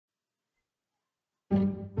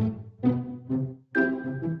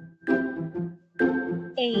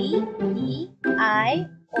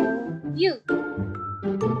E-I-O-U.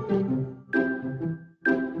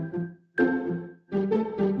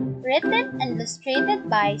 Written and illustrated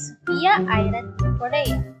by Sofia Ayrat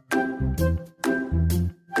Correa.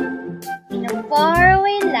 In a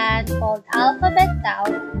faraway land called Alphabet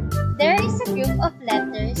Town, there is a group of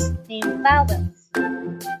letters named vowels.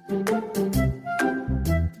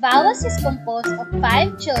 Vowels is composed of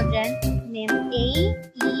 5 children named A,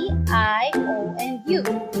 E, I, O, and U.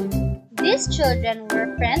 These children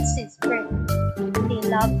were friends since birth. They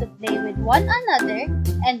loved to play with one another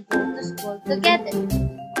and go to school together.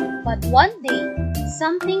 But one day,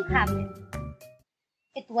 something happened.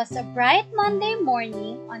 It was a bright Monday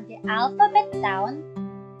morning on the Alphabet Town.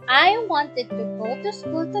 I wanted to go to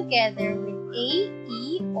school together with A,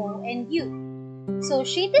 E, O, and U. So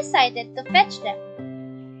she decided to fetch them.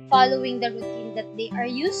 Following the routine that they are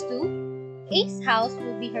used to, A's house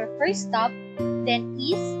will be her first stop, then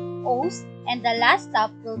E's, O's, and the last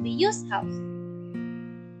stop will be U's house.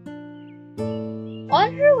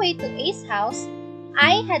 On her way to A's house,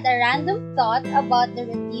 I had a random thought about the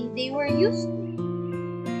routine they were used to.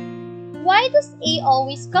 Why does A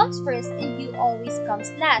always comes first and U always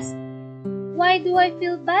comes last? Why do I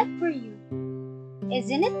feel bad for you?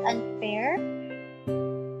 Isn't it unfair?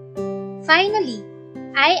 Finally,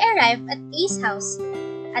 I arrived at A's house.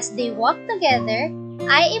 As they walked together,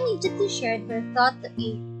 I immediately shared her thought to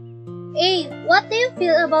A. A, what do you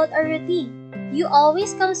feel about our routine? You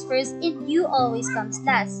always comes first and you always comes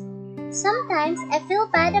last. Sometimes I feel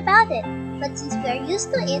bad about it, but since we are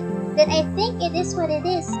used to it, then I think it is what it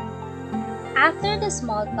is. After the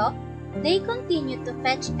small talk, they continued to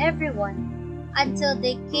fetch everyone until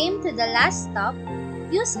they came to the last stop,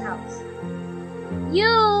 U's house.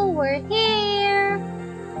 You were here!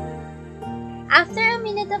 After a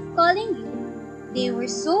minute of calling you, they were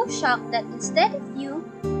so shocked that instead of you,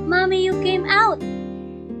 Mommy, you came out.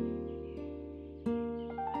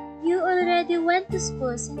 You already went to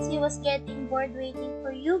school since he was getting bored waiting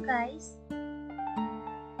for you guys.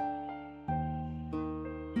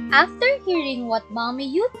 After hearing what Mommy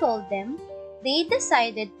You told them, they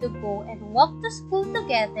decided to go and walk to school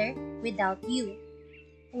together without you.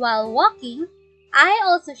 While walking, I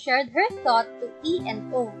also shared her thought to E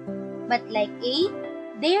and O. But like A,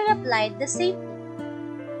 they replied the same thing.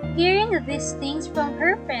 Hearing these things from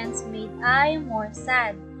her friends made I more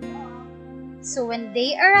sad. So when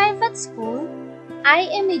they arrived at school,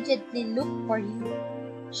 I immediately looked for you.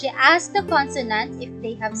 She asked the consonants if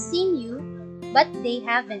they have seen you, but they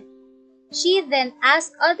haven't. She then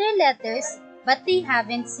asked other letters, but they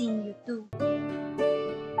haven't seen you too.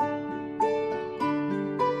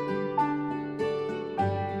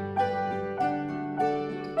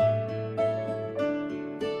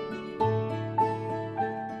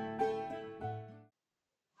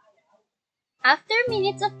 After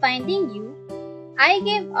minutes of finding you, I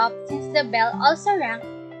gave up since the bell also rang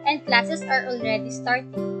and classes are already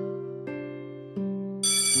starting.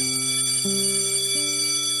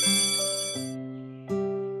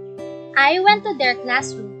 I went to their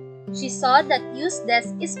classroom. She saw that U's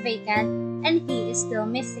desk is vacant and he is still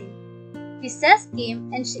missing. Recess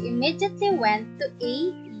came and she immediately went to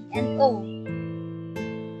A, E, and O.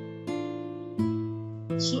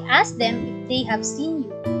 She asked them if they have seen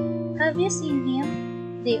you. Have you seen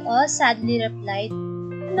him? They all sadly replied,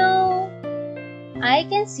 No. I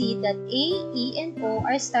can see that A, E, and O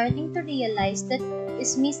are starting to realize that he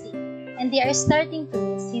is missing, and they are starting to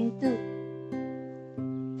miss him too.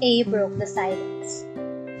 A broke the silence.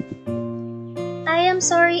 I am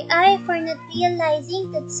sorry, I, for not realizing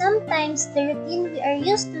that sometimes the routine we are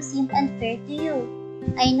used to seemed unfair to you.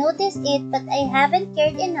 I noticed it, but I haven't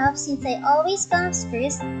cared enough since I always comes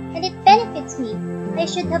first, and it benefits me. I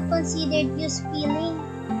should have considered U's feeling.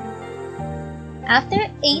 After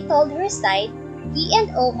A told her side, E and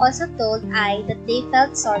O also told I that they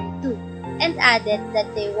felt sorry too, and added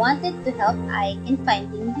that they wanted to help I in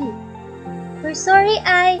finding you. We're sorry,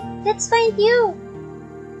 I. Let's find you.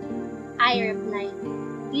 I replied,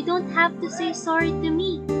 You don't have to say sorry to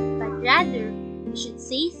me, but rather, you should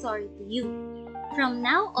say sorry to you. From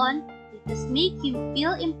now on, let us make you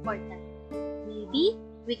feel important. Maybe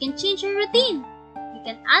we can change our routine. We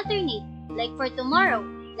can alternate, like for tomorrow,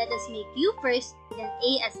 let us make you first, then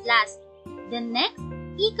A as last. Then next,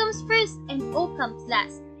 E comes first and O comes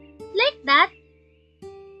last. Like that.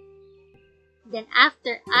 Then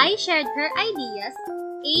after I shared her ideas,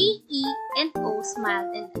 A, E, and O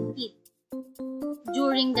smiled and agreed.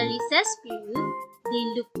 During the recess period, they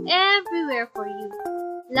looked everywhere for you.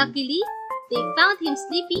 Luckily, they found him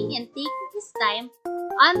sleeping and taking his time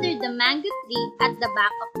under the mango tree at the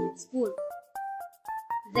back of the school.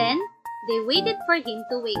 Then, they waited for him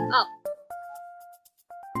to wake up.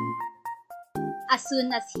 As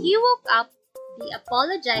soon as he woke up, they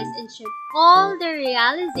apologized and shared all their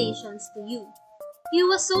realizations to you. He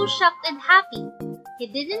was so shocked and happy. He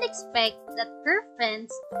didn't expect that her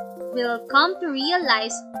friends will come to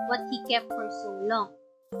realize what he kept for so long.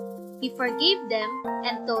 He forgave them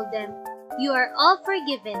and told them, "You are all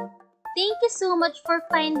forgiven. Thank you so much for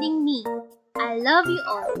finding me. I love you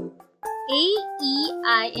all." A, E,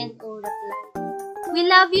 I, and O replied, "We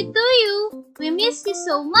love you too, you. We miss you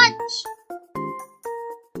so much."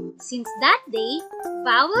 Since that day,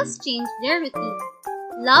 vowels changed their routine,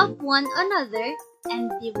 love one another,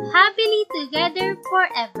 and live happily together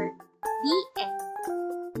forever. The end.